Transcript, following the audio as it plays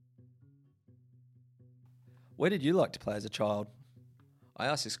Where did you like to play as a child? I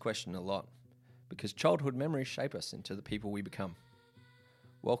ask this question a lot because childhood memories shape us into the people we become.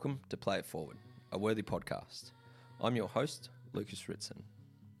 Welcome to Play It Forward, a worthy podcast. I'm your host, Lucas Ritson.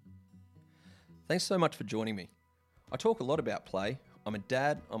 Thanks so much for joining me. I talk a lot about play. I'm a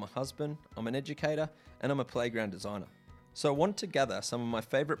dad, I'm a husband, I'm an educator, and I'm a playground designer. So I want to gather some of my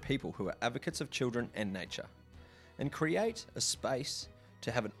favourite people who are advocates of children and nature and create a space to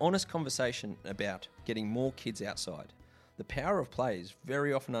have an honest conversation about getting more kids outside. The power of play is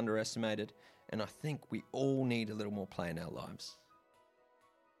very often underestimated, and I think we all need a little more play in our lives.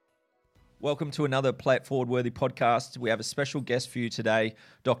 Welcome to another Play It Forward worthy podcast. We have a special guest for you today.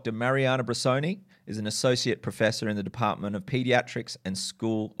 Dr. Mariana Bressoni is an associate professor in the Department of Pediatrics and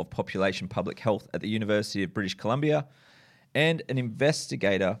School of Population Public Health at the University of British Columbia and an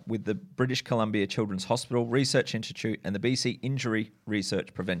investigator with the British Columbia Children's Hospital Research Institute and the BC Injury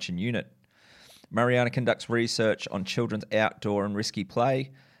Research Prevention Unit. Mariana conducts research on children's outdoor and risky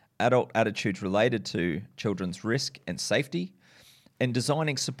play, adult attitudes related to children's risk and safety, and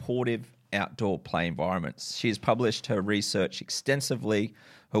designing supportive outdoor play environments. She has published her research extensively.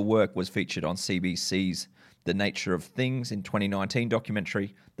 Her work was featured on CBC's The Nature of Things in 2019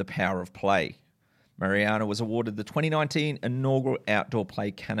 documentary, The Power of Play. Mariana was awarded the 2019 inaugural Outdoor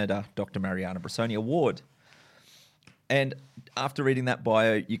Play Canada Dr. Mariana Bressoni Award. And after reading that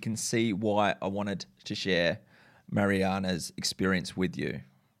bio, you can see why I wanted to share Mariana's experience with you.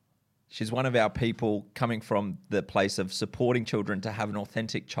 She's one of our people coming from the place of supporting children to have an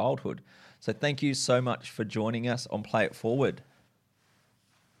authentic childhood. So thank you so much for joining us on Play It Forward.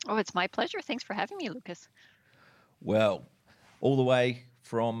 Oh, it's my pleasure. Thanks for having me, Lucas. Well, all the way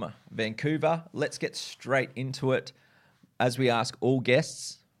from Vancouver, let's get straight into it. As we ask all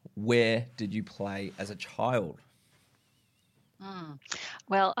guests, where did you play as a child?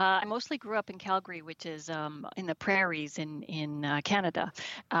 Well, I mostly grew up in Calgary, which is in the prairies in Canada,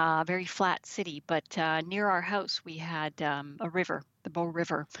 very flat city. But near our house, we had a river, the Bow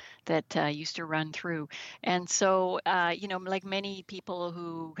River, that used to run through. And so, like many people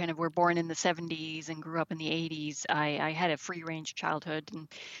who kind of were born in the 70s and grew up in the 80s, I had a free range childhood, and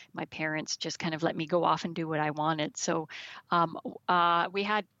my parents just kind of let me go off and do what I wanted. So we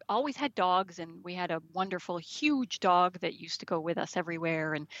had always had dogs, and we had a wonderful, huge dog that used to go with us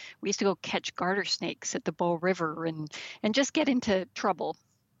everywhere. And we used to go catch garter snakes at the Bow River and just get into trouble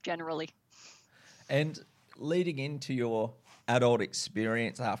generally. And leading into your adult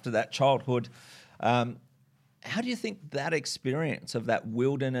experience after that childhood, how do you think that experience of that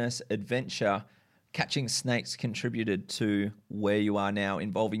wilderness adventure, catching snakes, contributed to where you are now,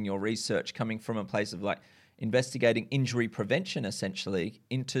 involving your research, coming from a place of like investigating injury prevention essentially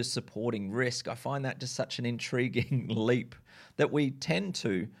into supporting risk? I find that just such an intriguing leap that we tend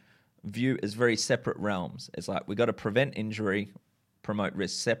to view as very separate realms. It's like we got to prevent injury, promote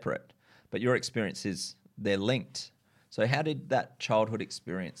risk separate, but your experience is they're linked. So how did that childhood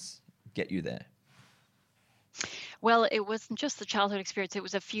experience get you there? Well, it wasn't just the childhood experience. It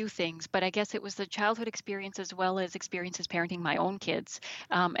was a few things, but I guess it was the childhood experience as well as experiences parenting my own kids.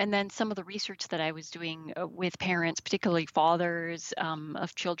 And then some of the research that I was doing with parents, particularly fathers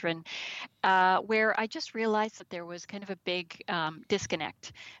of children, where I just realized that there was kind of a big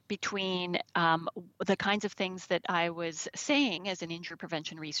disconnect between the kinds of things that I was saying as an injury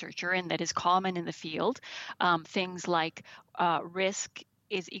prevention researcher and that is common in the field, things like risk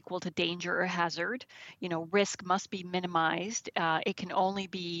is equal to danger or hazard. Risk must be minimized. It can only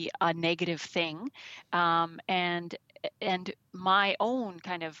be a negative thing. And my own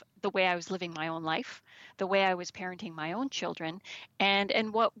kind of the way I was living my own life, the way I was parenting my own children,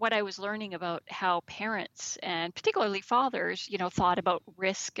 and what I was learning about how parents and particularly fathers, thought about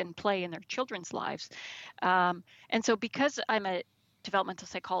risk and play in their children's lives. And so because I'm a developmental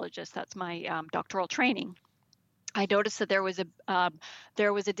psychologist, that's my doctoral training, I noticed that there was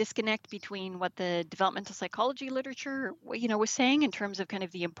a disconnect between what the developmental psychology literature, was saying in terms of kind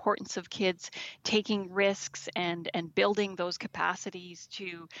of the importance of kids taking risks and building those capacities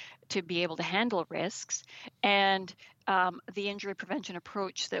to be able to handle risks, and the injury prevention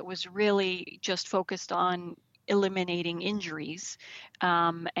approach that was really just focused on eliminating injuries,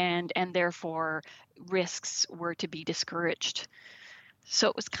 and therefore risks were to be discouraged. So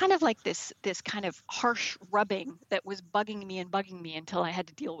it was kind of like this kind of harsh rubbing that was bugging me until I had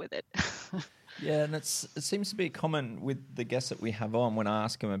to deal with it. Yeah, and it seems to be common with the guests that we have on when I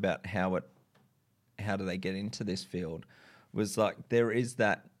ask them about how do they get into this field, was like there is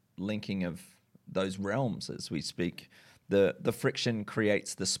that linking of those realms as we speak. The friction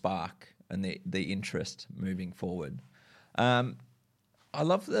creates the spark and the interest moving forward. I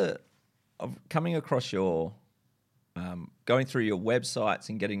love of coming across your going through your websites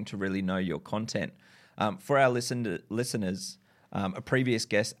and getting to really know your content. For our listeners, a previous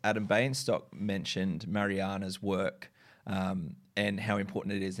guest, Adam Bainstock, mentioned Mariana's work and how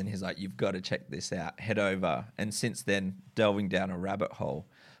important it is. And he's like, you've got to check this out, head over. And since then, delving down a rabbit hole.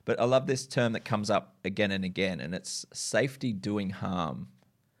 But I love this term that comes up again and again, and it's safety doing harm.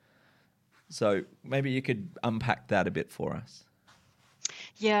 So maybe you could unpack that a bit for us.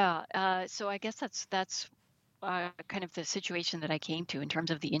 Yeah. So I guess that's kind of the situation that I came to in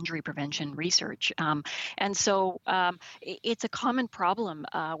terms of the injury prevention research. And so it's a common problem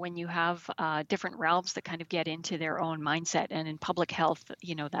when you have different realms that kind of get into their own mindset. And in public health,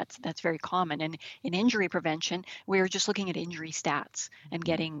 that's very common. And in injury prevention, we're just looking at injury stats and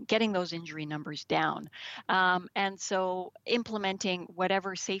getting those injury numbers down. And so implementing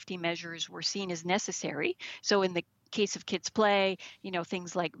whatever safety measures were seen as necessary. So in the case of kids play,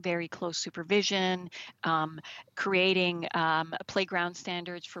 things like very close supervision, creating playground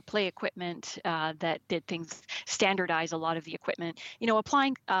standards for play equipment that did things, standardize a lot of the equipment,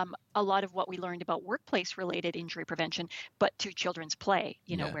 applying a lot of what we learned about workplace related injury prevention, but to children's play,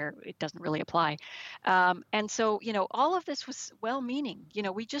 where it doesn't really apply. And so, all of this was well-meaning.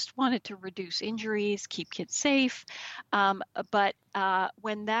 We just wanted to reduce injuries, keep kids safe. But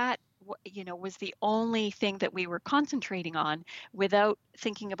when that was the only thing that we were concentrating on without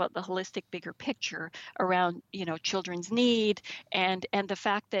thinking about the holistic bigger picture around, children's need and the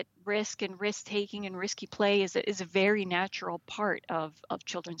fact that risk and risk taking and risky play is a very natural part of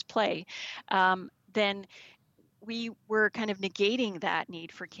children's play, then we were kind of negating that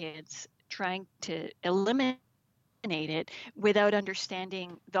need for kids, trying to eliminate it without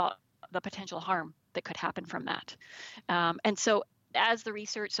understanding the potential harm that could happen from that. And so as the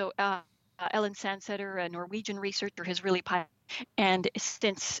research, Ellen Sandseter, a Norwegian researcher, has really and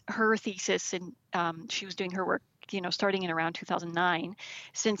since her thesis and she was doing her work, starting in around 2009,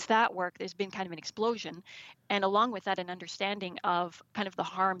 since that work, there's been kind of an explosion. And along with that, an understanding of kind of the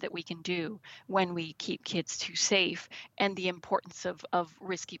harm that we can do when we keep kids too safe and the importance of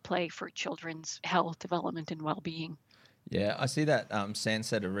risky play for children's health, development, and well-being. Yeah, I see that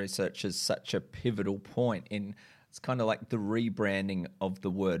Sandseter research as such a pivotal point in. It's kind of like the rebranding of the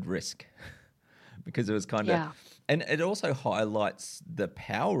word risk because it was kind of, and it also highlights the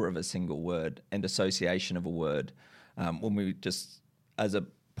power of a single word and association of a word. When we just, as a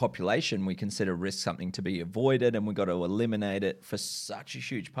population, we consider risk something to be avoided and we've got to eliminate it for such a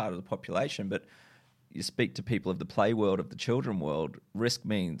huge part of the population. But you speak to people of the play world, of the children world, risk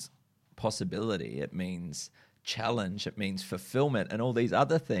means possibility. It means challenge, it means fulfillment and all these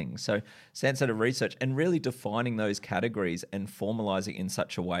other things. So Sandseter research and really defining those categories and formalizing in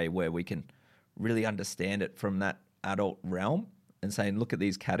such a way where we can really understand it from that adult realm and saying, look at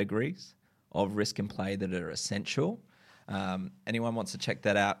these categories of risk and play that are essential. Anyone wants to check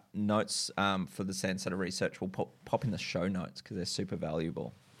that out, notes for the Sandseter research will pop in the show notes because they're super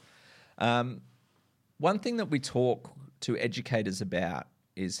valuable. One thing that we talk to educators about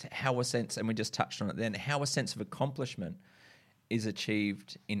is how a sense, and we just touched on it then, how a sense of accomplishment is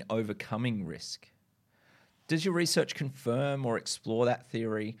achieved in overcoming risk. Does your research confirm or explore that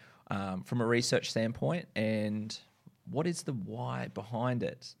theory from a research standpoint? And what is the why behind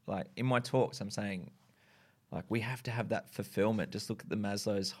it? Like in my talks, I'm saying, like, we have to have that fulfillment. Just look at the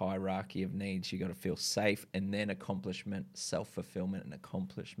Maslow's hierarchy of needs. You got to feel safe and then accomplishment, self-fulfillment and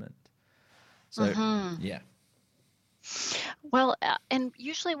accomplishment. So, yeah. Well, and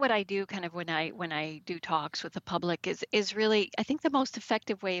usually what I do kind of when I do talks with the public is really, I think the most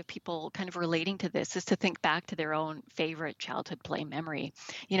effective way of people kind of relating to this is to think back to their own favorite childhood play memory.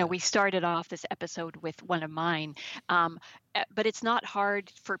 We started off this episode with one of mine, but it's not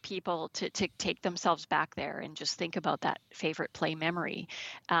hard for people to take themselves back there and just think about that favorite play memory.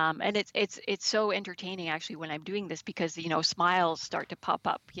 And it's so entertaining actually when I'm doing this because, smiles start to pop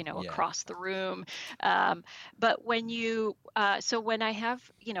up, across the room. But when so when I have,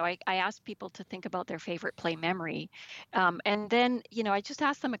 I ask people to think about their favorite play memory. And then, I just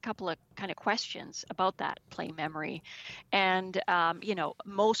ask them a couple of kind of questions about that play memory. And,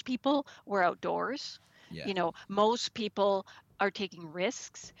 most people were outdoors. Yeah. Most people are taking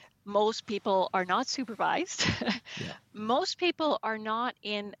risks. Most people are not supervised. Yeah. Most people are not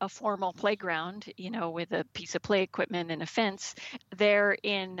in a formal playground, with a piece of play equipment and a fence. They're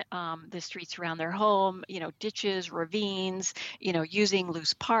in the streets around their home, ditches, ravines, using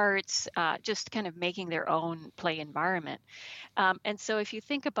loose parts, just kind of making their own play environment. And so if you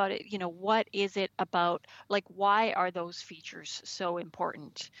think about it, what is it about, like, why are those features so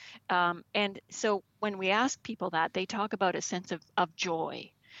important? And so when we ask people that, they talk about a sense of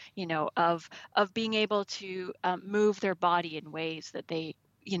joy. of being able to move their body in ways that they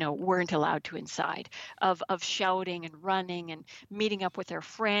weren't allowed to inside, of shouting and running and meeting up with their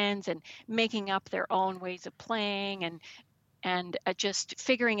friends and making up their own ways of playing and just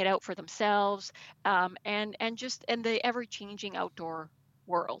figuring it out for themselves, and the ever changing outdoor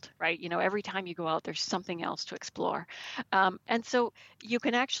world, right? Every time you go out, there's something else to explore, and so you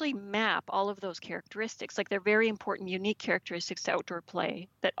can actually map all of those characteristics, like they're very important, unique characteristics to outdoor play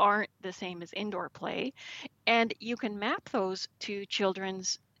that aren't the same as indoor play, and you can map those to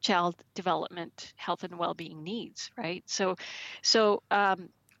children's child development, health, and well-being needs, right? So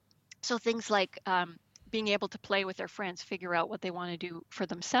things like being able to play with their friends, figure out what they want to do for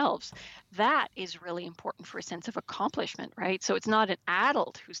themselves. That is really important for a sense of accomplishment, right? So it's not an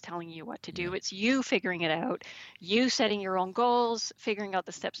adult who's telling you what to do. It's you figuring it out, you setting your own goals, figuring out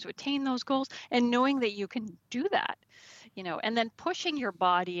the steps to attain those goals, and knowing that you can do that. And then pushing your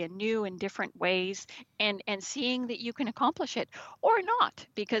body in new and different ways, and seeing that you can accomplish it or not,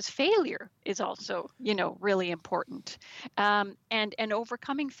 because failure is also, really important. And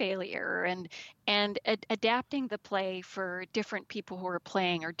overcoming failure and adapting the play for different people who are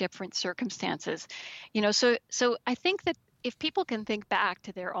playing or different circumstances. So I think that if people can think back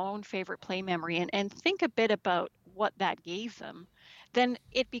to their own favorite play memory and think a bit about what that gave them, then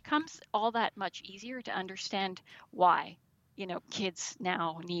it becomes all that much easier to understand why, kids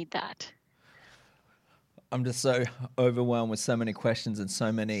now need that. I'm just so overwhelmed with so many questions and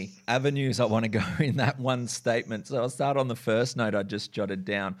so many avenues I want to go in that one statement. So I'll start on the first note I just jotted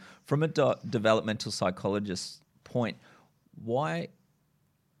down. From a developmental psychologist's point, why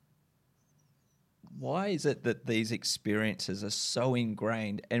is it that these experiences are so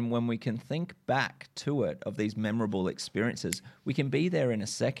ingrained, and when we can think back to it, of these memorable experiences, we can be there in a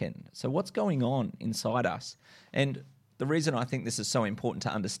second? So what's going on inside us? And the reason I think this is so important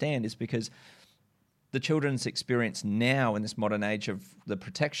to understand is because the children's experience now in this modern age of the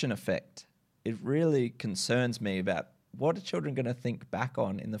protection effect, it really concerns me about what are children going to think back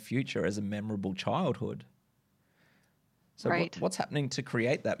on in the future as a memorable childhood? So right. What's happening to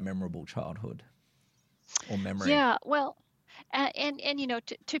create that memorable childhood? Or memory. Yeah, well, and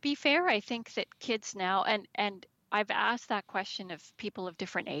to be fair, I think that kids now, and I've asked that question of people of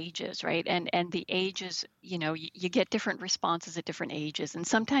different ages, right? And the ages, you get different responses at different ages, and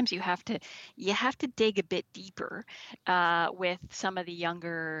sometimes you have to dig a bit deeper with some of the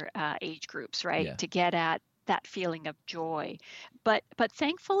younger age groups, right? Yeah. To get at that feeling of joy. But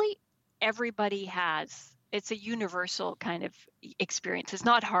thankfully, everybody has. It's a universal kind of experience. It's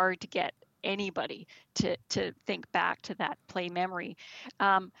not hard to get anybody to think back to that play memory.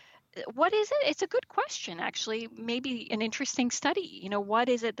 What is it? It's a good question, actually. Maybe an interesting study. What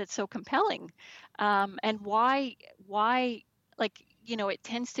is it that's so compelling, and why? Like, it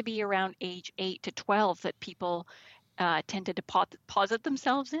tends to be around age 8 to 12 that people tend to deposit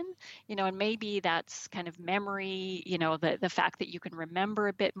themselves in. And maybe that's kind of memory. The fact that you can remember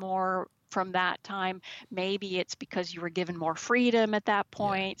a bit more from that time. Maybe it's because you were given more freedom at that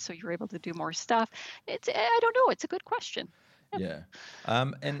point, so you're able to do more stuff. I don't know. It's a good question. Yeah.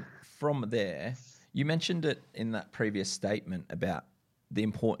 And from there, you mentioned it in that previous statement about the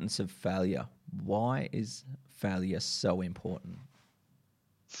importance of failure. Why is failure so important?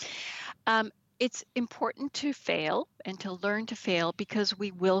 It's important to fail and to learn to fail, because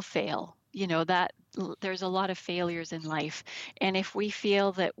we will fail. That there's a lot of failures in life. And if we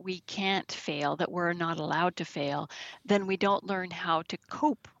feel that we can't fail, that we're not allowed to fail, then we don't learn how to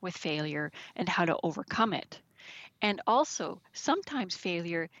cope with failure and how to overcome it. And also, sometimes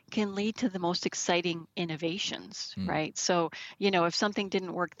failure can lead to the most exciting innovations, right? So, if something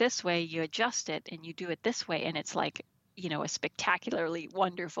didn't work this way, you adjust it and you do it this way. And it's like, a spectacularly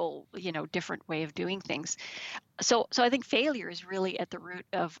wonderful, different way of doing things. So I think failure is really at the root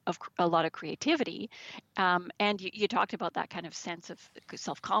of a lot of creativity. And you talked about that kind of sense of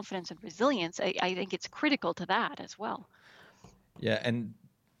self-confidence and resilience. I think it's critical to that as well. Yeah, and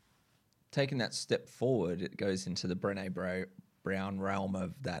taking that step forward, it goes into the Brené Brown realm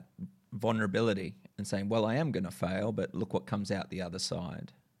of that vulnerability and saying, well, I am going to fail, but look what comes out the other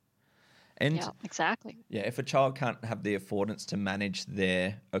side. And yeah, exactly. Yeah, if a child can't have the affordance to manage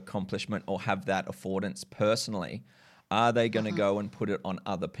their accomplishment or have that affordance personally, are they going to go and put it on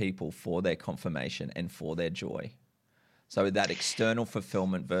other people for their confirmation and for their joy? So that external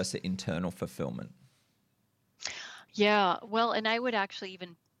fulfillment versus internal fulfillment. Yeah, well, and I would actually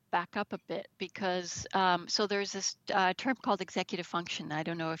even back up a bit because so there's this term called executive function. I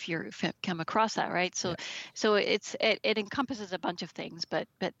don't know if you've come across that, right? Yeah. So it encompasses a bunch of things, but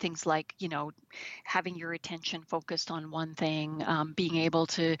things like, having your attention focused on one thing, being able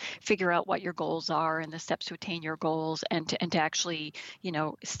to figure out what your goals are and the steps to attain your goals, and to actually,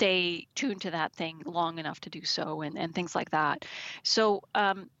 stay tuned to that thing long enough to do so, and things like that. So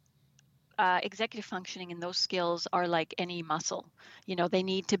executive functioning and those skills are like any muscle. They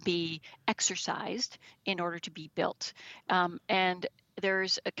need to be exercised in order to be built. And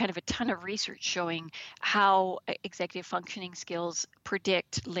there's a kind of a ton of research showing how executive functioning skills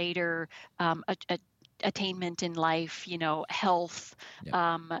predict later attainment in life, health,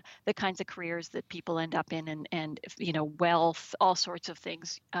 Yeah. the kinds of careers that people end up in, and wealth, all sorts of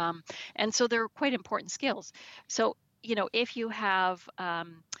things. And so they're quite important skills. So, if you have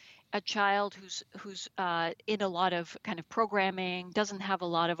a child who's in a lot of kind of programming, doesn't have a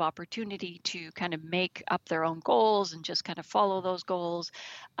lot of opportunity to kind of make up their own goals and just kind of follow those goals,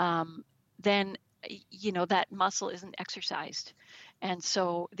 then that muscle isn't exercised, and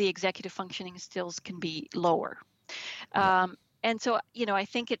so the executive functioning skills can be lower. Yeah. And so I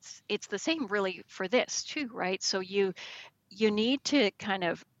think it's the same really for this too, right? So you need to kind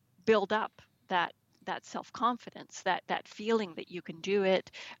of build up that self-confidence, that feeling that you can do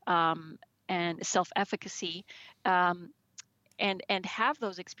it, and self-efficacy, and have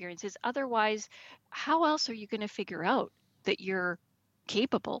those experiences. Otherwise, how else are you going to figure out that you're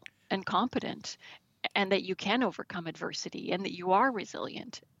capable and competent, and that you can overcome adversity, and that you are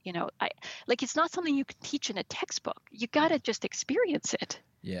resilient? It's not something you can teach in a textbook. You got to just experience it.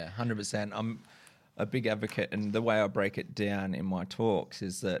 Yeah, 100%. I'm a big advocate, and the way I break it down in my talks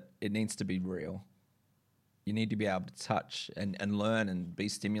is that it needs to be real. You need to be able to touch and learn and be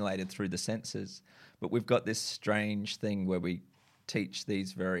stimulated through the senses. But we've got this strange thing where we teach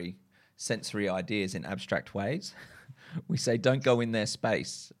these very sensory ideas in abstract ways. We say, don't go in their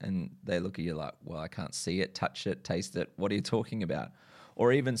space. And they look at you like, well, I can't see it, touch it, taste it. What are you talking about?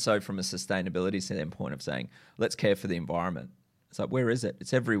 Or even so from a sustainability standpoint of saying, let's care for the environment. It's like, where is it?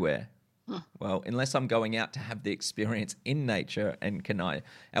 It's everywhere. Well, unless I'm going out to have the experience in nature, and our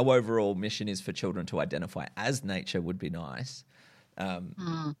overall mission is for children to identify as nature would be nice.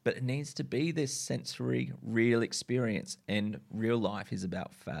 But it needs to be this sensory, real experience, and real life is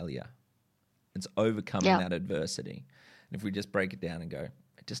about failure. It's overcoming that adversity. And if we just break it down and go,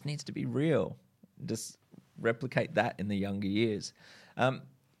 it just needs to be real, just replicate that in the younger years.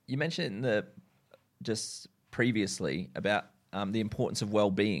 You mentioned just previously about the importance of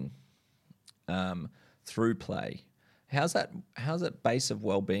well-being through play. How's that base of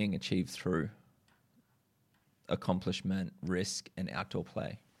well-being achieved through accomplishment, risk, and outdoor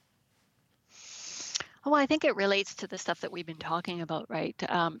play? Well, I think it relates to the stuff that we've been talking about, right?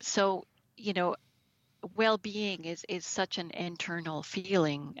 So, well-being is such an internal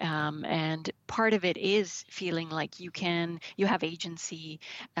feeling, and part of it is feeling like you have agency,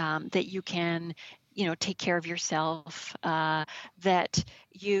 that you can take care of yourself, that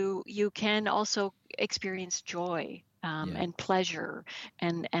you can also experience joy, and pleasure,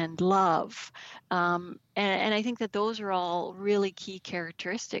 and love, and I think that those are all really key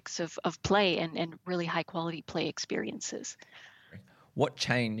characteristics of play, and really high quality play experiences. What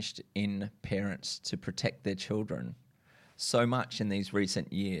changed in parents to protect their children so much in these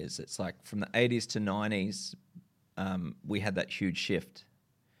recent years? It's like from the 80s to 90s, we had that huge shift.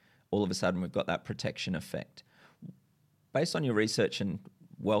 All of a sudden, we've got that protection effect. Based on your research and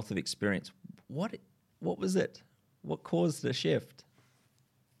wealth of experience, what was it? What caused the shift?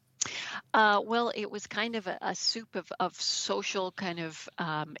 Well, it was kind of a soup of social kind of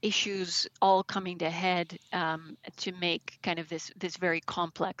issues all coming to head, to make kind of this very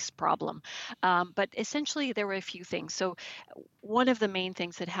complex problem. But essentially, there were a few things. So one of the main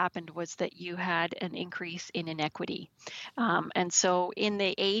things that happened was that you had an increase in inequity. And so in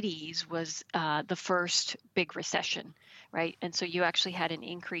the 80s was the first big recession, right? And so you actually had an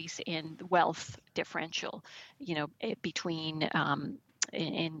increase in wealth differential, between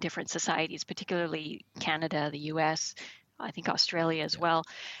in different societies, particularly Canada, the US, I think Australia as well.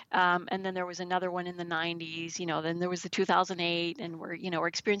 And then there was another one in the 90s, then there was the 2008, and we're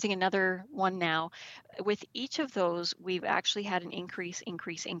experiencing another one now. With each of those, we've actually had an increase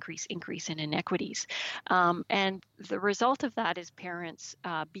in inequities. And the result of that is parents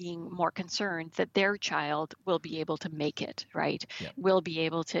being more concerned that their child will be able to make it, right? Yep. Will be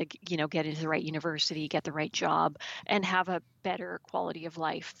able to, get into the right university, get the right job, and have a better quality of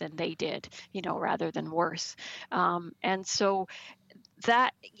life than they did, rather than worse. And so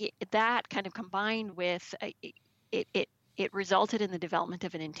that kind of combined with it it resulted in the development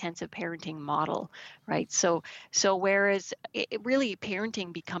of an intensive parenting model, right? So whereas really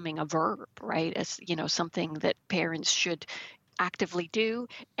parenting becoming a verb, right, as something that parents should actively do,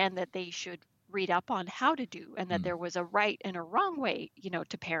 and that they should read up on how to do, and that Mm. there was a right and a wrong way,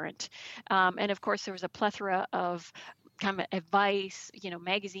 to parent. And of course, there was a plethora of kind of advice,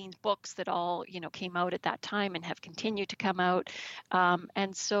 magazines, books that all, came out at that time and have continued to come out.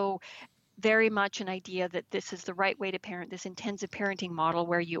 And so very much an idea that this is the right way to parent, this intensive parenting model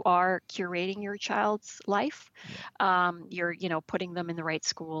where you are curating your child's life. You're, putting them in the right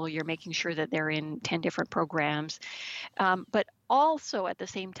school. You're making sure that they're in 10 different programs. But also at the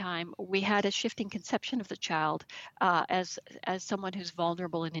same time, we had a shifting conception of the child as someone who's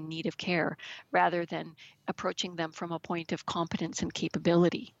vulnerable and in need of care, rather than approaching them from a point of competence and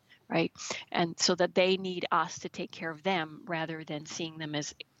capability, right? And so that they need us to take care of them rather than seeing them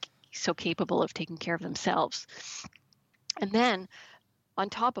as so capable of taking care of themselves. And then on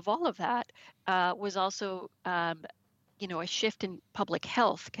top of all of that was also a shift in public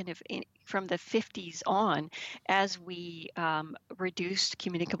health kind of from the 50s on, as we reduced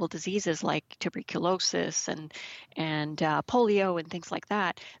communicable diseases like tuberculosis and polio and things like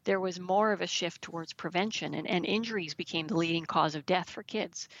that. There was more of a shift towards prevention, and injuries became the leading cause of death for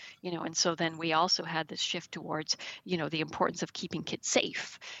kids, and so then we also had this shift towards the importance of keeping kids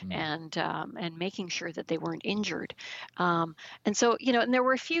safe and making sure that they weren't injured. And so and there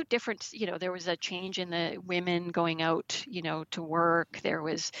were a few different, there was a change in the women going out to work. There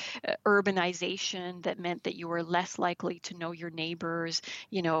was urbanization that meant that you were less likely to know your neighbors,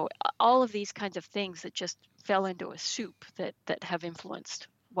 all of these kinds of things that just fell into a soup that have influenced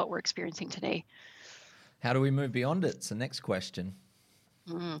what we're experiencing today. How do we move beyond it? It's the next question.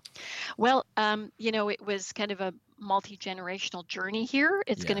 Well, it was kind of a multi-generational journey here.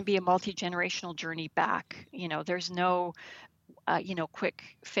 It's going to be a multi-generational journey back. There's no quick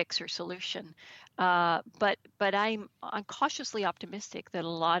fix or solution. But I'm cautiously optimistic that a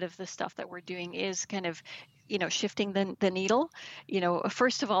lot of the stuff that we're doing is kind of, shifting the needle.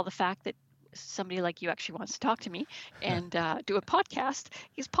 First of all, the fact that somebody like you actually wants to talk to me and do a podcast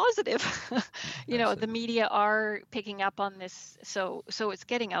is positive. The media are picking up on this, so it's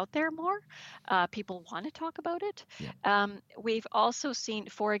getting out there more. People want to talk about it. We've also seen,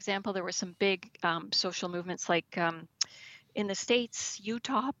 for example, there were some big social movements like in the States,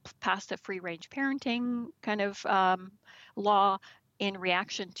 Utah passed a free-range parenting kind of law in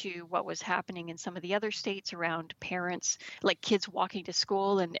reaction to what was happening in some of the other states around parents, like kids walking to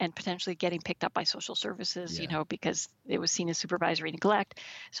school and potentially getting picked up by social services, because it was seen as supervisory neglect.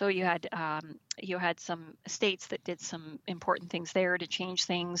 So you had some states that did some important things there to change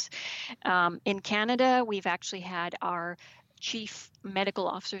things. In Canada, we've actually had our chief medical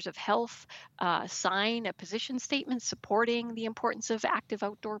officers of health sign a position statement supporting the importance of active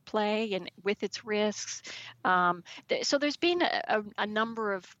outdoor play and with its risks. So there's been a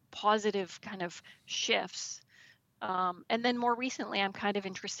number of positive kind of shifts. And then more recently, I'm kind of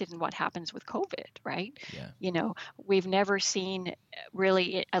interested in what happens with COVID, right? We've never seen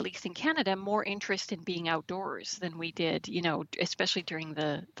really, at least in Canada, more interest in being outdoors than we did, especially during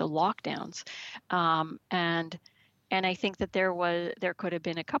the lockdowns. And I think that there could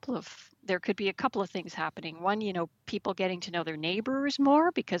be a couple of things happening. One, people getting to know their neighbors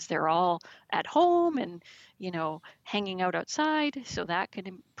more because they're all at home and, hanging out outside. So that can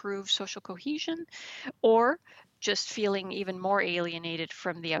improve social cohesion, or just feeling even more alienated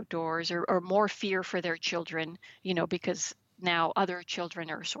from the outdoors, or more fear for their children, because now other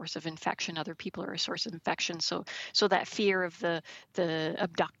children are a source of infection, other people are a source of infection. So that fear of the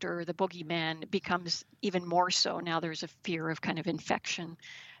abductor, the boogeyman, becomes even more so. Now there's a fear of kind of infection.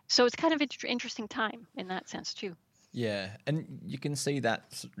 So it's kind of interesting time in that sense too. Yeah, and you can see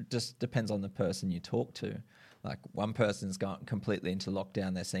that just depends on the person you talk to. Like one person's gone completely into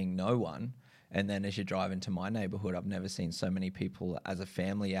lockdown, they're seeing no one. And then as you drive into my neighborhood, I've never seen so many people as a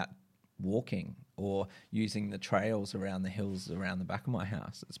family out walking or using the trails around the hills around the back of my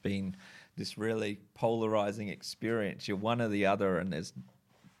house. It's been this really polarizing experience. You're one or the other, and there's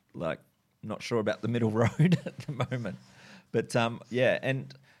like not sure about the middle road at the moment. But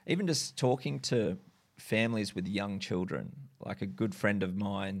and even just talking to families with young children, like a good friend of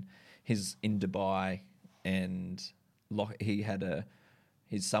mine, he's in Dubai, and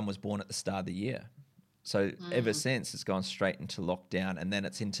his son was born at the start of the year. So ever since, it's gone straight into lockdown, and then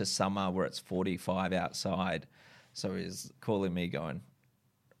it's into summer where it's 45 outside. So he's calling me going,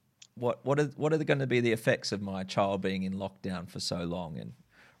 what are going to be the effects of my child being in lockdown for so long? And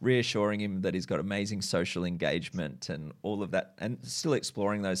reassuring him that he's got amazing social engagement and all of that, and still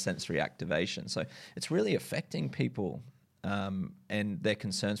exploring those sensory activations. So it's really affecting people. and their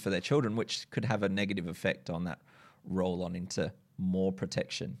concerns for their children, which could have a negative effect on that roll on into more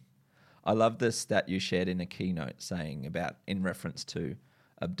protection. I love the stat you shared in a keynote saying about, in reference to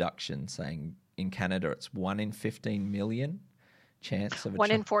abduction, saying in Canada it's 1 in 15 million chance of a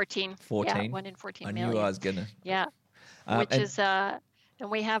 1 in 14. 14? Yeah, 1 in 14 I million. knew I was going to. Yeah, which is, and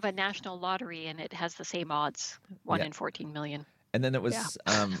we have a national lottery and it has the same odds, 1 in 14 million. And then it was,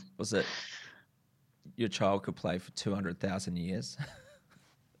 was it your child could play for 200,000 years?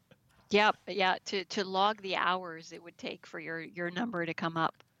 Yeah. To log the hours it would take for your number to come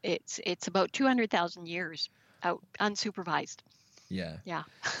up. It's about 200,000 years out unsupervised. Yeah. Yeah.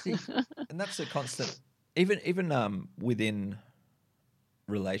 See, and that's a constant, even within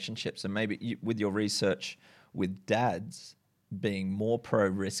relationships, and maybe with your research with dads being more pro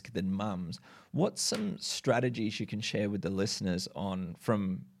risk than mums, what's some strategies you can share with the listeners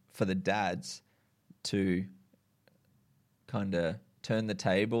for the dads to kind of turn the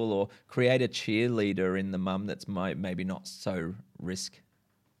table or create a cheerleader in the mum that's maybe not so risk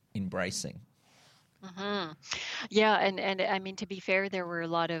embracing? Mm-hmm. Yeah, and I mean, to be fair, there were a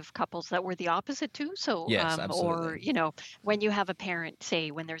lot of couples that were the opposite too. So, Yes, or absolutely. when you have a parent, say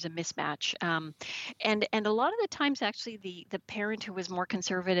when there's a mismatch, and a lot of the times, actually, the parent who was more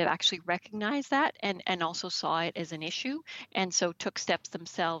conservative actually recognized that and also saw it as an issue, and so took steps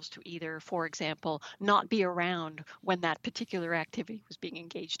themselves to either, for example, not be around when that particular activity was being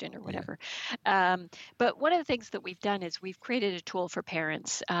engaged in or whatever. But one of the things that we've done is we've created a tool for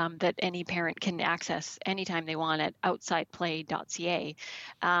parents that any parent can access anytime they want at outsideplay.ca.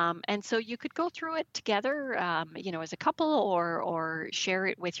 And so you could go through it together, as a couple or share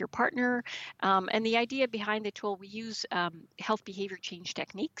it with your partner. And the idea behind the tool, we use health behavior change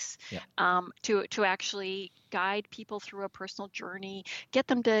techniques to actually guide people through a personal journey, get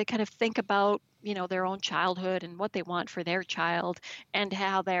them to kind of think about their own childhood and what they want for their child and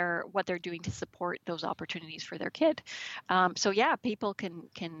what they're doing to support those opportunities for their kid. So yeah, people can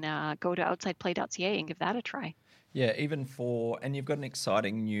go to outsideplay.ca and give that a try. Yeah, and you've got an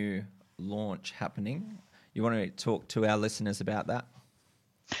exciting new launch happening. You want to talk to our listeners about that?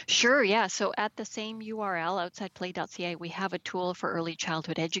 Sure, yeah. So at the same URL, outsideplay.ca, we have a tool for early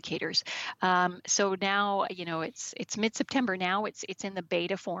childhood educators. So now, it's mid-September now. It's in the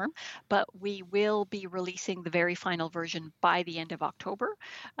beta form, but we will be releasing the very final version by the end of October.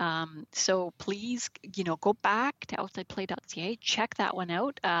 So please, go back to outsideplay.ca, check that one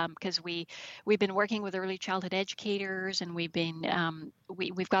out, because we've been working with early childhood educators, and we've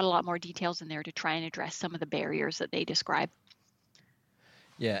got a lot more details in there to try and address some of the barriers that they describe.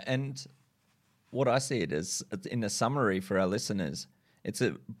 Yeah, and what I see it as, in a summary for our listeners, it's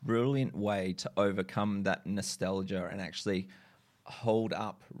a brilliant way to overcome that nostalgia and actually hold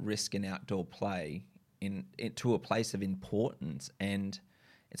up risk in outdoor play to a place of importance. And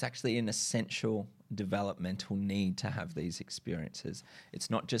it's actually an essential developmental need to have these experiences.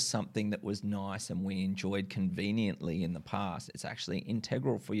 It's not just something that was nice and we enjoyed conveniently in the past. It's actually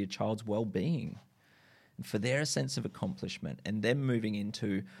integral for your child's well-being, for their sense of accomplishment and them moving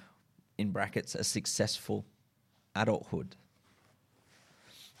into, in brackets, a successful adulthood.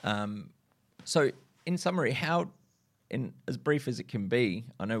 So in summary, as brief as it can be,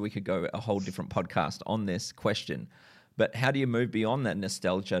 I know we could go a whole different podcast on this question, but how do you move beyond that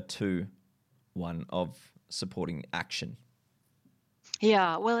nostalgia to one of supporting action?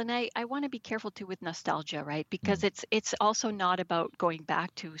 Yeah, well, and I want to be careful too with nostalgia, right? Because it's also not about going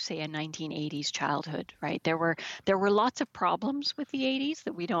back to, say, a 1980s childhood, right? There were lots of problems with the 80s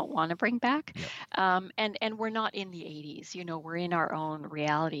that we don't want to bring back, and we're not in the 80s, we're in our own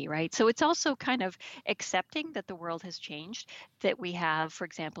reality, right? So it's also kind of accepting that the world has changed, that we have, for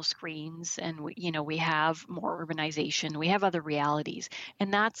example, screens, and we have more urbanization, we have other realities,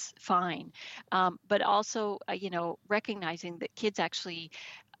 and that's fine. But also, recognizing that kids actually,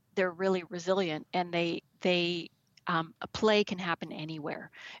 they're really resilient, and they a play can happen anywhere,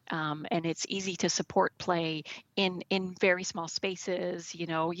 and it's easy to support play in very small spaces. You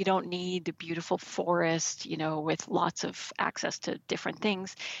don't need a beautiful forest, with lots of access to different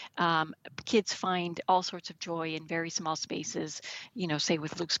things. Kids find all sorts of joy in very small spaces, say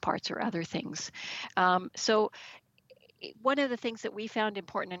with loose parts or other things. So one of the things that we found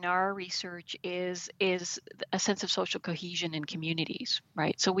important in our research is a sense of social cohesion in communities,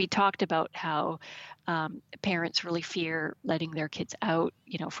 right? So we talked about how parents really fear letting their kids out,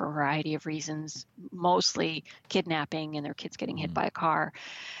 for a variety of reasons, mostly kidnapping and their kids getting hit by a car.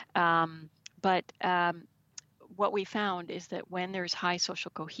 But what we found is that when there's high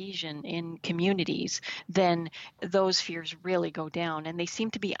social cohesion in communities, then those fears really go down, and they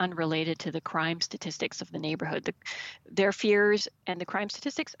seem to be unrelated to the crime statistics of the neighborhood. Their fears and the crime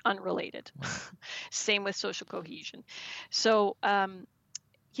statistics unrelated. Same with social cohesion. So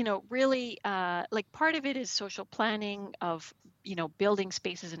really, like part of it is social planning of, building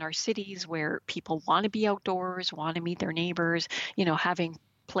spaces in our cities where people want to be outdoors, want to meet their neighbors, having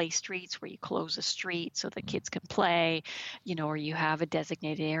play streets where you close a street so the kids can play, or you have a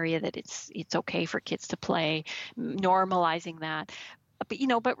designated area that it's okay for kids to play, normalizing that.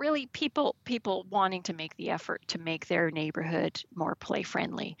 But really people wanting to make the effort to make their neighborhood more play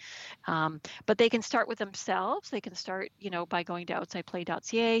friendly. But they can start with themselves. They can start, by going to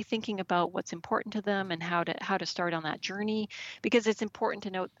outsideplay.ca, thinking about what's important to them and how to start on that journey, because it's important to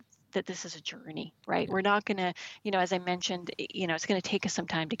note that this is a journey, right? We're not going to, as I mentioned, it's going to take us some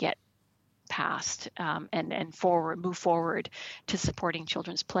time to get past and move forward to supporting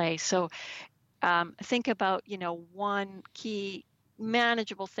children's play. So think about, one key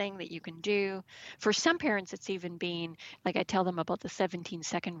manageable thing that you can do. For some parents, it's even been like, I tell them about the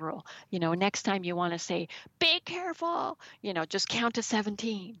 17-second rule. Next time you want to say, be careful, just count to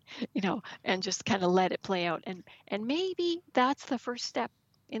 17, and just kind of let it play out. And maybe that's the first step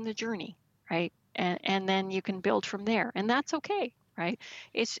in the journey, right? And then you can build from there, and that's okay, right?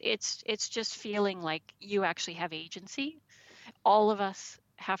 It's just feeling like you actually have agency. All of us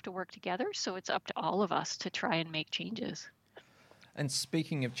have to work together, so it's up to all of us to try and make changes. And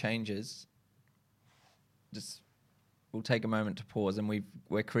speaking of changes, we'll take a moment to pause, and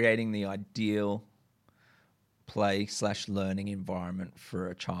we're creating the ideal play/learning environment for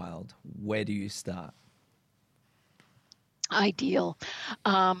a child. Where do you start? Ideal.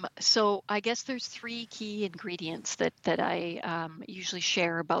 So I guess there's 3 key ingredients that I usually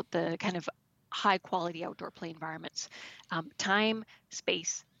share about the kind of high quality outdoor play environments: time,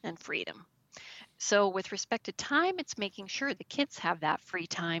 space, and freedom. So with respect to time, it's making sure the kids have that free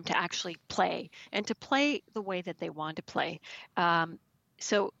time to actually play and to play the way that they want to play.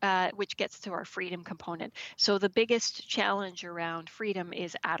 Which gets to our freedom component. So the biggest challenge around freedom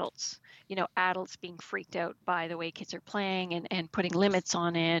is adults. Adults being freaked out by the way kids are playing and putting limits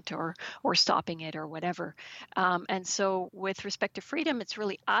on it or stopping it or whatever. And so with respect to freedom, it's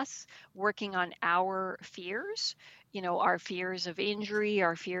really us working on our fears, our fears of injury,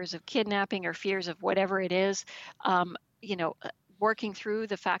 our fears of kidnapping, our fears of whatever it is, working through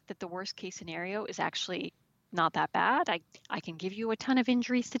the fact that the worst case scenario is actually not that bad. I can give you a ton of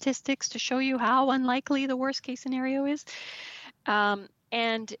injury statistics to show you how unlikely the worst case scenario is.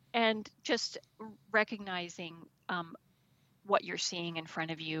 And just recognizing what you're seeing in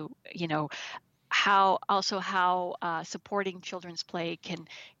front of you, how supporting children's play can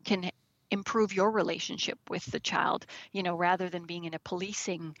improve your relationship with the child, rather than being in a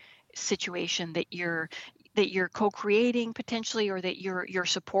policing situation that you're co-creating potentially, or that you're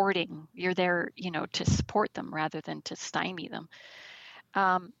supporting. You're there, to support them rather than to stymie them.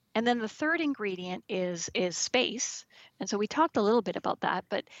 And then the third ingredient is space. And so we talked a little bit about that,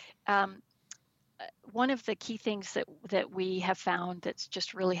 but one of the key things that we have found that's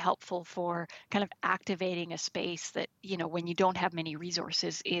just really helpful for kind of activating a space that, when you don't have many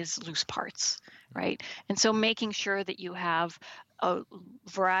resources, is loose parts, right? And so making sure that you have a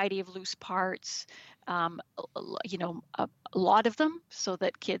variety of loose parts, a lot of them, so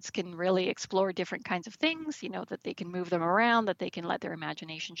that kids can really explore different kinds of things, that they can move them around, that they can let their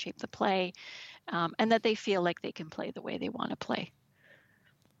imagination shape the play, and that they feel like they can play the way they want to play.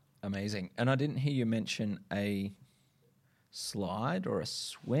 Amazing. And I didn't hear you mention a slide or a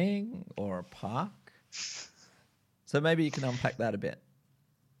swing or a park. So maybe you can unpack that a bit.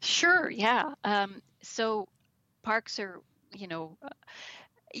 Sure, yeah. So parks are,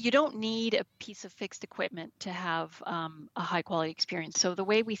 you don't need a piece of fixed equipment to have a high quality experience. So the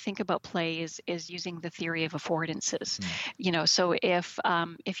way we think about play is using the theory of affordances. So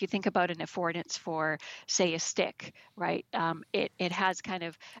if you think about an affordance for, say, a stick, right? It has kind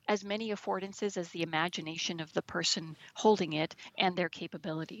of as many affordances as the imagination of the person holding it and their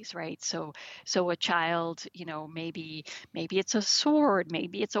capabilities, right? So a child, maybe it's a sword,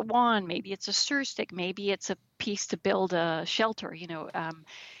 maybe it's a wand, maybe it's a stir stick, maybe it's a piece to build a shelter,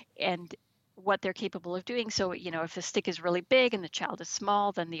 and what they're capable of doing. So, if the stick is really big and the child is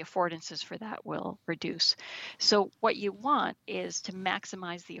small, then the affordances for that will reduce. So what you want is to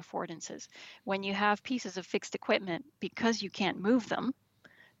maximize the affordances. When you have pieces of fixed equipment, because you can't move them,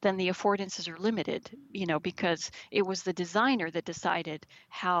 then the affordances are limited, because it was the designer that decided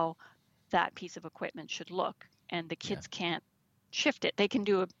how that piece of equipment should look, and the kids can't shift it. They can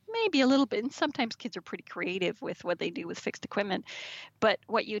do maybe a little bit, and sometimes kids are pretty creative with what they do with fixed equipment. But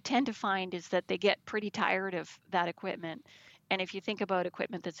what you tend to find is that they get pretty tired of that equipment. And if you think about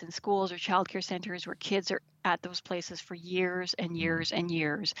equipment that's in schools or childcare centers where kids are at those places for years and years and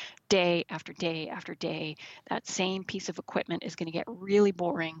years, day after day after day, that same piece of equipment is going to get really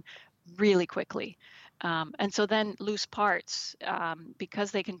boring really quickly. And so then loose parts,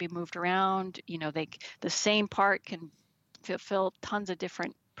 because they can be moved around, the same part can fulfill tons of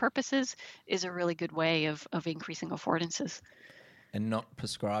different purposes, is a really good way of increasing affordances. And not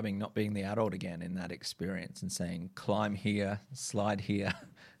prescribing, not being the adult again in that experience and saying, climb here, slide here,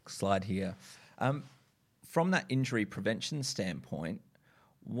 slide here. From that injury prevention standpoint,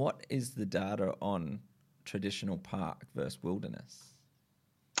 what is the data on traditional park versus wilderness?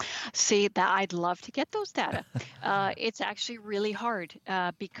 See, that I'd love to get those data. It's actually really hard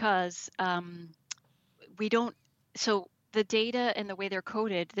because we don't. So the data and the way they're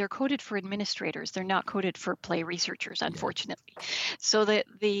coded for administrators. They're not coded for play researchers, unfortunately. Yeah. So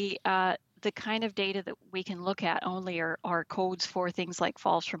the kind of data that we can look at only are codes for things like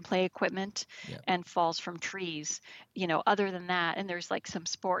falls from play equipment and falls from trees. Other than that, and there's like some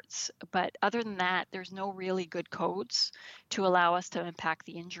sports, but other than that, there's no really good codes to allow us to impact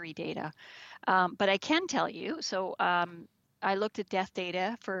the injury data. But I can tell you, so I looked at death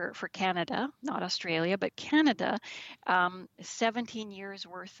data for Canada, not Australia, but Canada, 17 years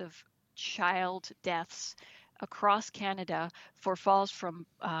worth of child deaths across Canada for falls from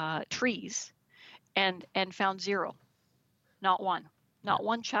trees, and found zero, not one. Not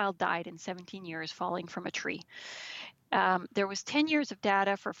one child died in 17 years falling from a tree. There was 10 years of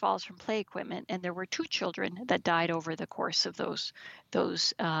data for falls from play equipment, and there were 2 children that died over the course of those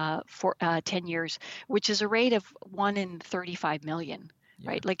 10 years, which is a rate of 1 in 35 million,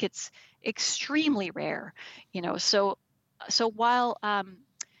 right? Like it's extremely rare, So while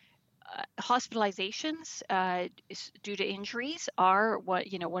hospitalizations due to injuries are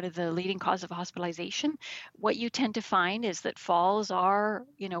one of the leading cause of hospitalization, what you tend to find is that falls are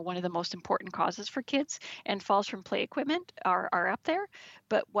one of the most important causes for kids, and falls from play equipment are up there,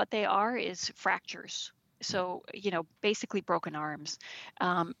 but what they are is fractures. So, basically broken arms.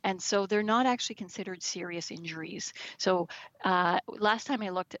 And so they're not actually considered serious injuries. So last time I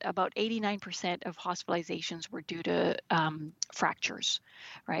looked, about 89% of hospitalizations were due to fractures,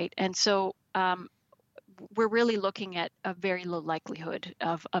 right? And so we're really looking at a very low likelihood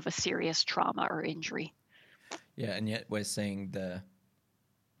of a serious trauma or injury. Yeah, and yet we're seeing the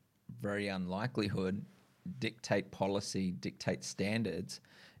very unlikelihood dictate policy, dictate standards,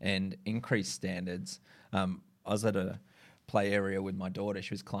 and increase standards. I was at a play area with my daughter.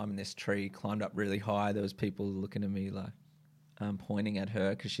 She was climbing this tree, climbed up really high. There was people looking at me like pointing at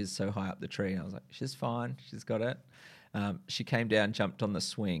her because she's so high up the tree. And I was like, she's fine. She's got it. She came down, jumped on the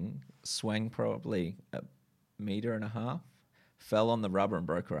swing, swung probably 1.5 meters, fell on the rubber and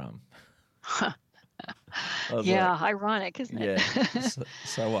broke her arm. Yeah, like, ironic, isn't it? Yeah,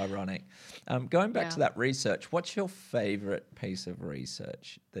 so ironic. Going back to that research, what's your favorite piece of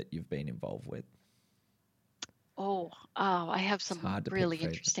research that you've been involved with? I have some really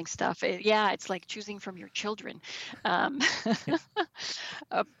interesting stuff. It's like choosing from your children.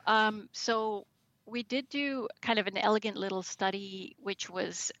 So we did do kind of an elegant little study, which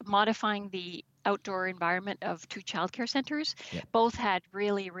was modifying the outdoor environment of 2 childcare centers. Both had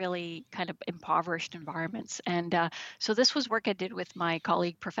really, really kind of impoverished environments. And so this was work I did with my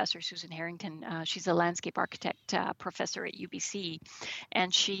colleague, Professor Susan Harrington. She's a landscape architect professor at UBC,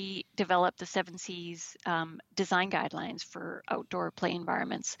 and she developed the 7 Cs design guidelines for outdoor play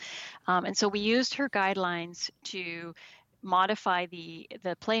environments. And so we used her guidelines to modify the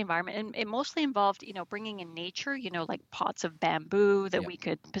play environment, and it mostly involved bringing in nature, like pots of bamboo that we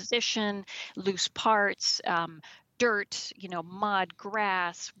could position, loose parts, dirt, mud,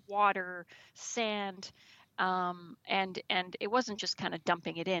 grass, water, sand, and it wasn't just kind of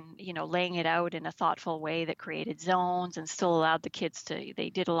dumping it in, laying it out in a thoughtful way that created zones and still allowed the kids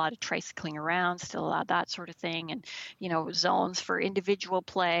they did a lot of tricycling around, still allowed that sort of thing, and zones for individual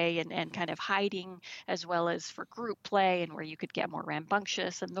play and kind of hiding, as well as for group play and where you could get more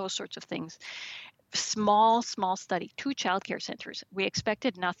rambunctious and those sorts of things. Small study, 2 childcare centers. We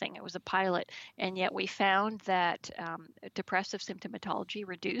expected nothing. It was a pilot, and yet we found that depressive symptomatology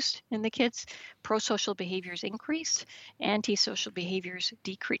reduced in the kids, prosocial behaviors increased, antisocial behaviors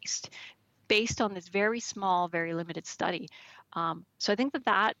decreased, based on this very small, very limited study. So I think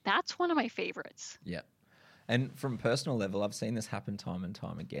that's one of my favorites. Yeah, and from a personal level, I've seen this happen time and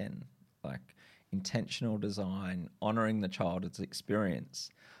time again, like intentional design, honoring the child's experience.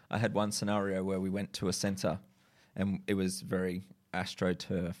 I had one scenario where we went to a centre and it was very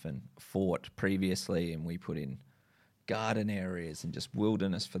astroturf and fort previously, and we put in garden areas and just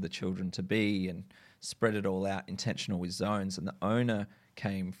wilderness for the children to be and spread it all out intentional with zones. And the owner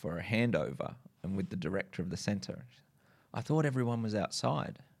came for a handover and with the director of the centre. I thought everyone was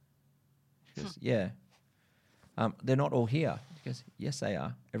outside. She goes, yeah. They're not all here. He goes, yes, they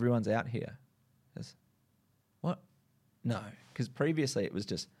are. Everyone's out here. He goes, what? No, because previously it was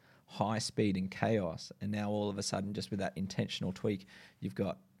just high speed and chaos, and now all of a sudden, just with that intentional tweak, you've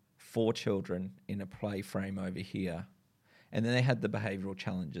got 4 children in a play frame over here, and then they had the behavioural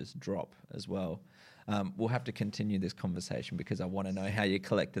challenges drop as well. We'll have to continue this conversation because I want to know how you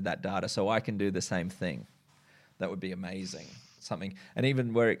collected that data so I can do the same thing. That would be amazing. Something, and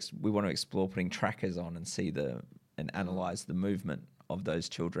even where we want to explore putting trackers on and see and analyse the movement of those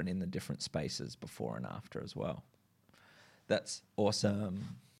children in the different spaces before and after as well. That's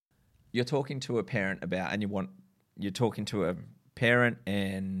awesome. You're talking to a parent about, and you're talking to a parent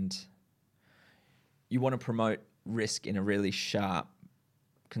and you want to promote risk in a really sharp,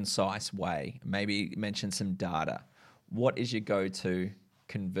 concise way. Maybe mention some data. What is your go-to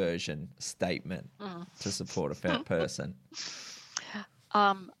conversion statement to support a person?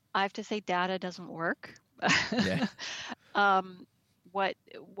 I have to say data doesn't work. Yeah. What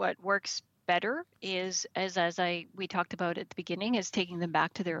works better is, as we talked about at the beginning, is taking them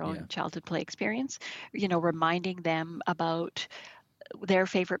back to their own childhood play experience, reminding them about their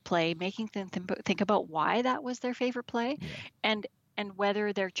favorite play, making them think about why that was their favorite play, and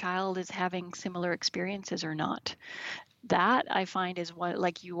whether their child is having similar experiences or not. That I find is what,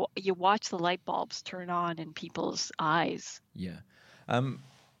 like, you watch the light bulbs turn on in people's eyes. Yeah.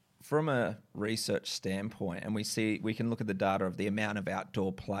 From a research standpoint, and we can look at the data of the amount of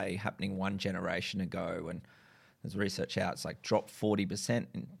outdoor play happening one generation ago, and there's research out, it's like dropped 40%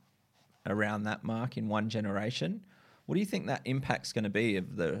 around that mark in one generation. What do you think that impact's going to be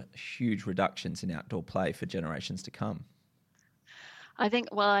of the huge reductions in outdoor play for generations to come? I think,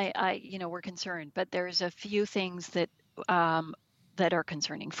 well, we're concerned, but there's a few things that are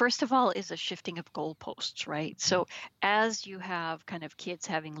concerning. First of all is a shifting of goalposts, right? So as you have kind of kids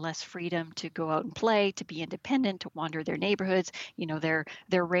having less freedom to go out and play, to be independent, to wander their neighborhoods,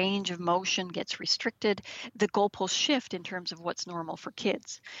 their range of motion gets restricted, the goalposts shift in terms of what's normal for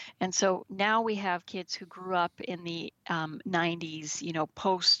kids. And so now we have kids who grew up in the 90s,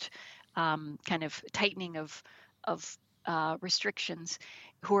 post kind of tightening of restrictions,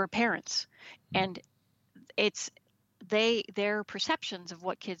 who are parents, and their perceptions of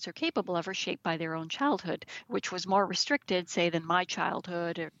what kids are capable of are shaped by their own childhood, which was more restricted, say, than my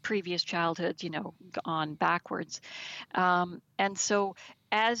childhood or previous childhoods, on backwards. And so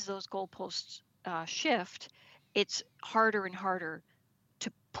as those goalposts shift, it's harder and harder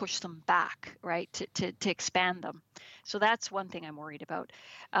to push them back, right? To expand them. So that's one thing I'm worried about.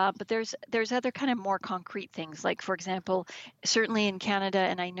 But there's other kind of more concrete things, like, for example, certainly in Canada,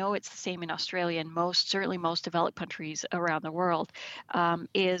 and I know it's the same in Australia and certainly most developed countries around the world,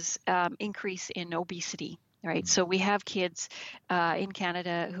 is increase in obesity, right? So we have kids in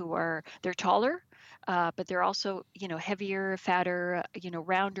Canada they're taller, but they're also, heavier, fatter,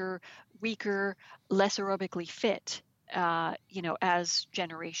 rounder, weaker, less aerobically fit, as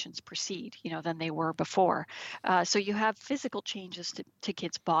generations proceed, than they were before. So you have physical changes to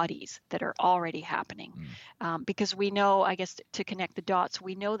kids' bodies that are already happening. Because we know, I guess, to connect the dots,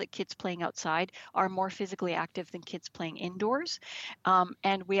 we know that kids playing outside are more physically active than kids playing indoors.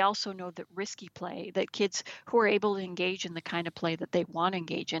 And we also know that risky play, that kids who are able to engage in the kind of play that they want to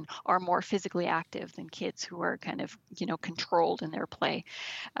engage in, are more physically active than kids who are kind of, controlled in their play.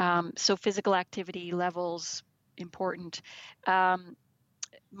 So physical activity levels, important.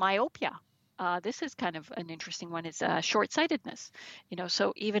 Myopia. This is kind of an interesting one. It's short-sightedness.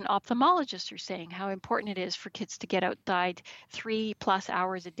 So even ophthalmologists are saying how important it is for kids to get outside 3+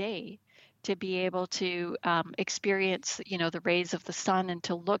 hours a day to be able to experience, the rays of the sun, and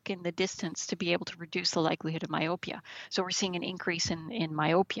to look in the distance to be able to reduce the likelihood of myopia. So we're seeing an increase in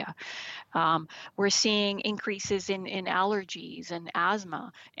myopia. We're seeing increases in allergies and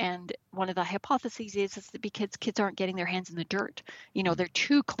asthma. And one of the hypotheses is that because kids aren't getting their hands in the dirt, they're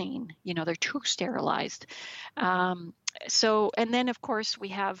too clean, they're too sterilized. And then of course we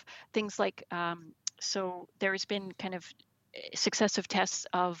have things like, so there's been kind of successive tests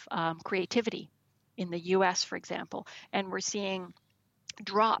of creativity in the US, for example, and we're seeing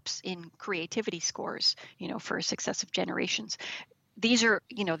drops in creativity scores, for successive generations. These are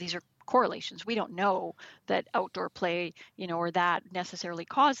correlations. We don't know that outdoor play, or that necessarily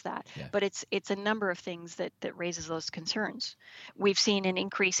caused that, Yeah. but it's a number of things that raises those concerns. We've seen an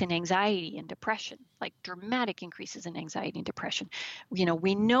increase in anxiety and depression, like dramatic increases in anxiety and depression.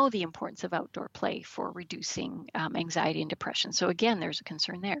 We know the importance of outdoor play for reducing anxiety and depression. So again, there's a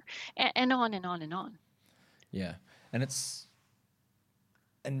concern there, and on and on and on. Yeah, and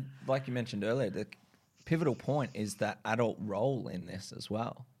like you mentioned earlier, the pivotal point is that adult role in this as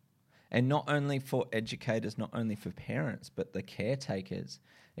well. And not only for educators, not only for parents, but the caretakers.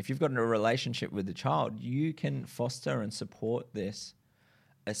 If you've got a relationship with the child, you can foster and support this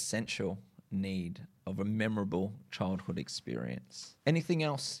essential need of a memorable childhood experience. Anything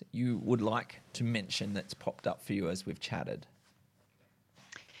else you would like to mention that's popped up for you as we've chatted?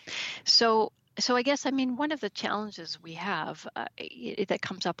 So I guess, one of the challenges we have that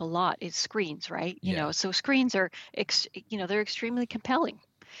comes up a lot is screens, right? Yeah. So screens are, they're extremely compelling.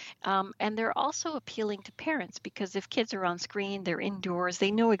 And they're also appealing to parents because if kids are on screen, they're indoors,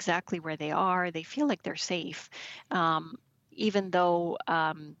 they know exactly where they are, they feel like they're safe, even though,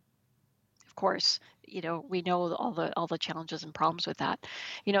 of course, we know all the challenges and problems with that.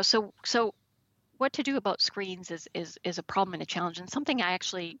 So what to do about screens is a problem and a challenge, and something I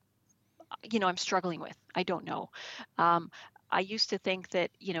actually, I'm struggling with. I don't know. I used to think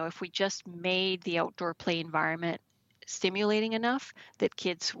that, if we just made the outdoor play environment stimulating enough, that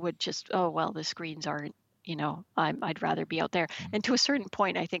kids would just, oh, well, the screens aren't, I'd rather be out there. And to a certain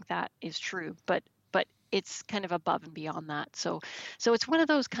point, I think that is true, but it's kind of above and beyond that. So it's one of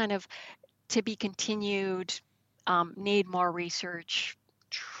those kind of to be continued, need more research,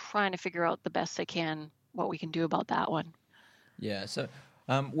 trying to figure out the best I can what we can do about that one. Yeah. So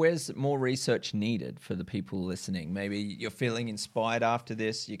where's more research needed for the people listening? Maybe you're feeling inspired after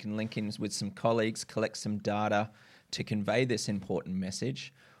this. You can link in with some colleagues, collect some data to convey this important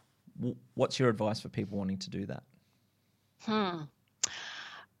message. What's your advice for people wanting to do that?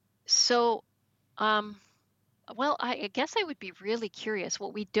 So, well, I guess I would be really curious.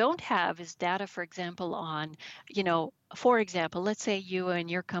 What we don't have is data, for example, on, for example, let's say you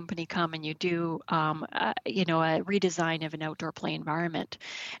and your company come and you do, a redesign of an outdoor play environment.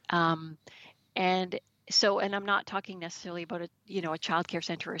 And I'm not talking necessarily about a childcare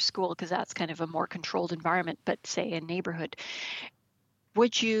center or a school, because that's kind of a more controlled environment, but say a neighborhood.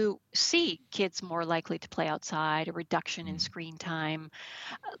 Would you see kids more likely to play outside, a reduction in screen time?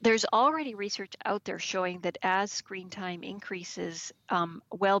 There's already research out there showing that as screen time increases,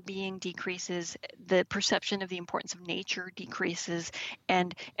 well-being decreases, the perception of the importance of nature decreases,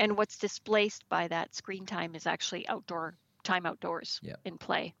 and what's displaced by that screen time is actually outdoors in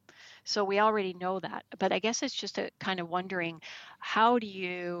play. So we already know that, but I guess it's just a kind of wondering, how do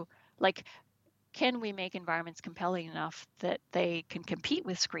you, can we make environments compelling enough that they can compete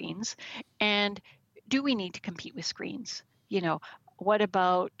with screens? And do we need to compete with screens? What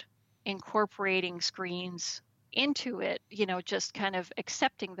about incorporating screens into it, just kind of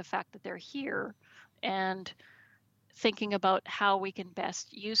accepting the fact that they're here and thinking about how we can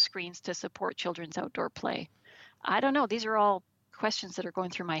best use screens to support children's outdoor play? I don't know. These are all questions that are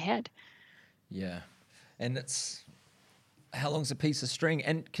going through my head. Yeah. And it's, how long's a piece of string?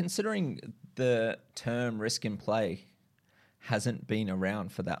 And considering the term risk in play hasn't been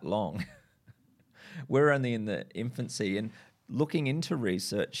around for that long, we're only in the infancy, and looking into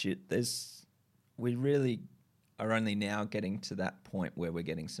research, we really are only now getting to that point where we're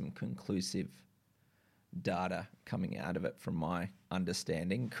getting some conclusive data coming out of it, from my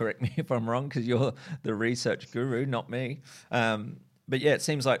understanding. Correct me if I'm wrong, because you're the research guru, not me. But yeah, it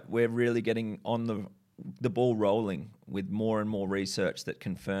seems like we're really getting on the ball rolling with more and more research that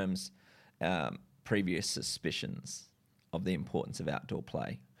confirms previous suspicions of the importance of outdoor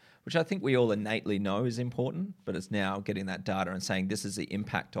play, which I think we all innately know is important, but it's now getting that data and saying this is the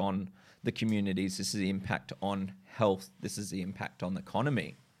impact on the communities, this is the impact on health, this is the impact on the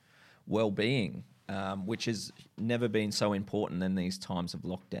economy, well-being, which has never been so important in these times of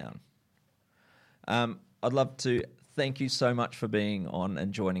lockdown. I'd love to thank you so much for being on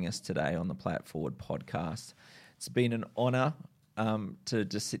and joining us today on the Play It Forward podcast. It's been an honour to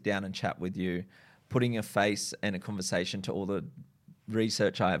just sit down and chat with you, putting a face and a conversation to all the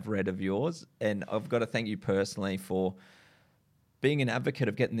research I have read of yours. And I've got to thank you personally for being an advocate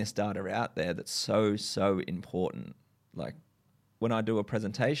of getting this data out there that's so, so important. Like, when I do a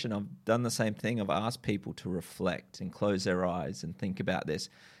presentation, I've done the same thing. I've asked people to reflect and close their eyes and think about this.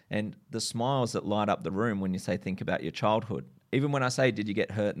 And the smiles that light up the room when you say, think about your childhood. Even when I say, did you get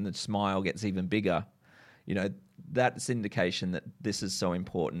hurt, and the smile gets even bigger, that's indication that this is so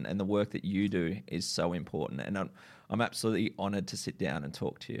important, and the work that you do is so important. And I'm absolutely honoured to sit down and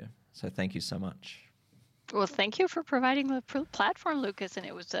talk to you. So thank you so much. Well, thank you for providing the platform, Lucas, and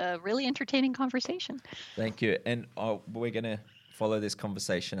it was a really entertaining conversation. Thank you. And we're going to follow this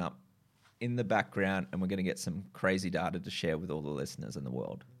conversation up in the background, and we're going to get some crazy data to share with all the listeners in the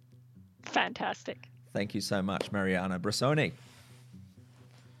world. Fantastic. Thank you so much, Mariana Bressoni.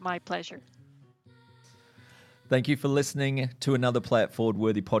 My pleasure. Thank you for listening to another Play It Forward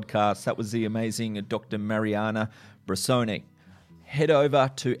Worthy podcast. That was the amazing Dr. Mariana Bressoni. Head over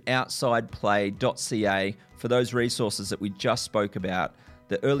to outsideplay.ca for those resources that we just spoke about,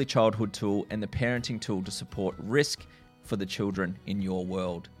 the early childhood tool and the parenting tool to support risk for the children in your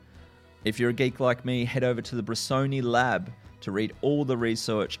world. If you're a geek like me, head over to the Bressoni Lab to read all the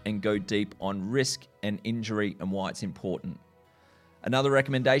research and go deep on risk and injury and why it's important. Another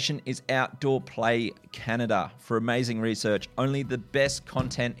recommendation is Outdoor Play Canada. For amazing research, only the best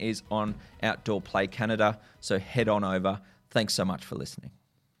content is on Outdoor Play Canada, so head on over. Thanks so much for listening.